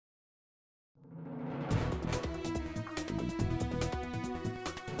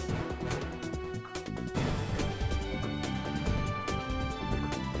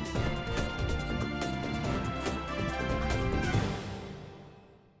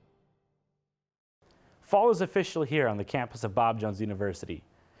Fall is officially here on the campus of Bob Jones University.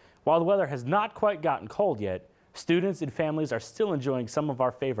 While the weather has not quite gotten cold yet, students and families are still enjoying some of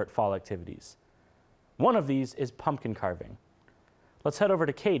our favorite fall activities. One of these is pumpkin carving. Let's head over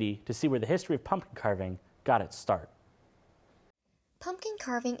to Katie to see where the history of pumpkin carving got its start. Pumpkin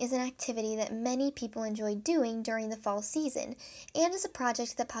carving is an activity that many people enjoy doing during the fall season and is a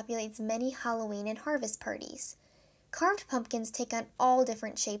project that populates many Halloween and harvest parties. Carved pumpkins take on all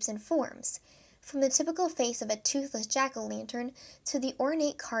different shapes and forms, from the typical face of a toothless jack-o'-lantern to the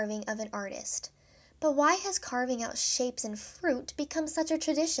ornate carving of an artist. But why has carving out shapes and fruit become such a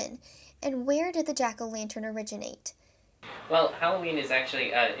tradition, and where did the jack-o'-lantern originate? Well, Halloween is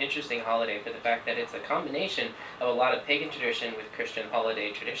actually an interesting holiday for the fact that it's a combination of a lot of pagan tradition with Christian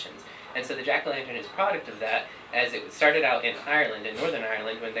holiday traditions. And so the jack-o'-lantern is a product of that, as it started out in Ireland, in Northern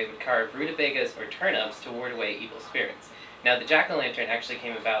Ireland, when they would carve rutabagas or turnips to ward away evil spirits. Now, the jack-o'-lantern actually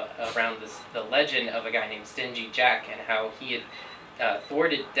came about around the legend of a guy named Stingy Jack and how he had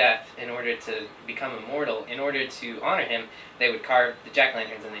thwarted death in order to become immortal. In order to honor him, they would carve the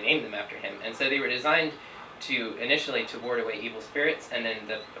jack-o'-lanterns and they named them after him. And so they were designed initially to ward away evil spirits, and then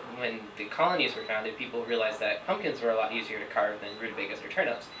when the colonies were founded, people realized that pumpkins were a lot easier to carve than rutabagas or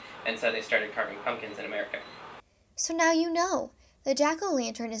turnips, and so they started carving pumpkins in America. So now you know. The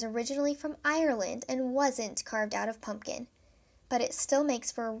jack-o'-lantern is originally from Ireland and wasn't carved out of pumpkin, but it still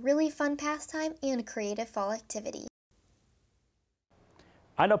makes for a really fun pastime and creative fall activity.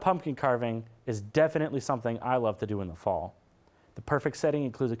 I know pumpkin carving is definitely something I love to do in the fall. The perfect setting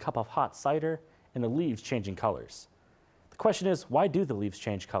includes a cup of hot cider and the leaves changing colors. The question is, why do the leaves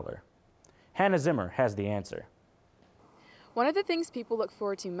change color? Hannah Zimmer has the answer. One of the things people look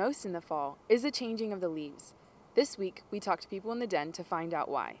forward to most in the fall is the changing of the leaves. This week, we talked to people in the den to find out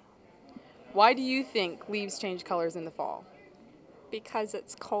why. Why do you think leaves change colors in the fall? Because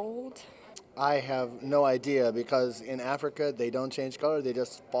it's cold. I have no idea, because in Africa they don't change color, they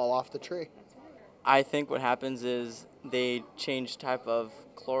just fall off the tree. I think what happens is they change type of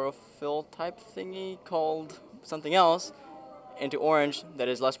chlorophyll type thingy called something else into orange that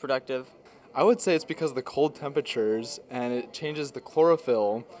is less productive. I would say it's because of the cold temperatures, and it changes the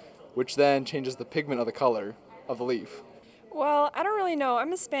chlorophyll, which then changes the pigment of the color of the leaf. Well, I don't really know.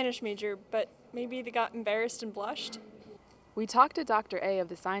 I'm a Spanish major, but maybe they got embarrassed and blushed. We talked to Dr. A of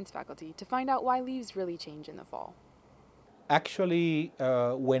the science faculty to find out why leaves really change in the fall. Actually,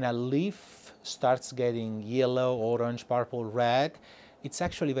 when a leaf starts getting yellow, orange, purple, red, it's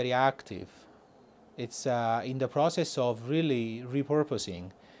actually very active. It's in the process of really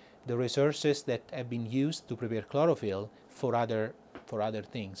repurposing the resources that have been used to prepare chlorophyll for other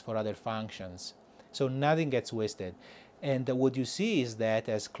things, for other functions. So nothing gets wasted. And what you see is that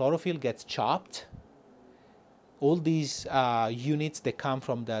as chlorophyll gets chopped, all these units that come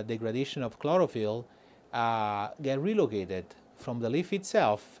from the degradation of chlorophyll get relocated from the leaf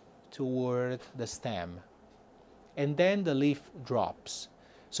itself toward the stem. And then the leaf drops.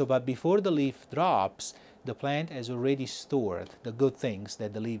 So, but before the leaf drops, the plant has already stored the good things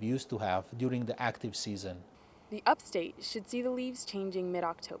that the leaf used to have during the active season. The upstate should see the leaves changing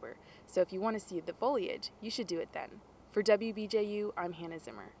mid-October, so if you want to see the foliage, you should do it then. For WBJU, I'm Hannah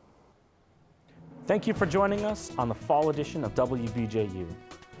Zimmer. Thank you for joining us on the fall edition of WBJU.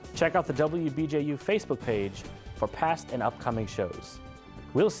 Check out the WBJU Facebook page for past and upcoming shows.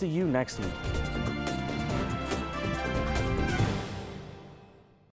 We'll see you next week.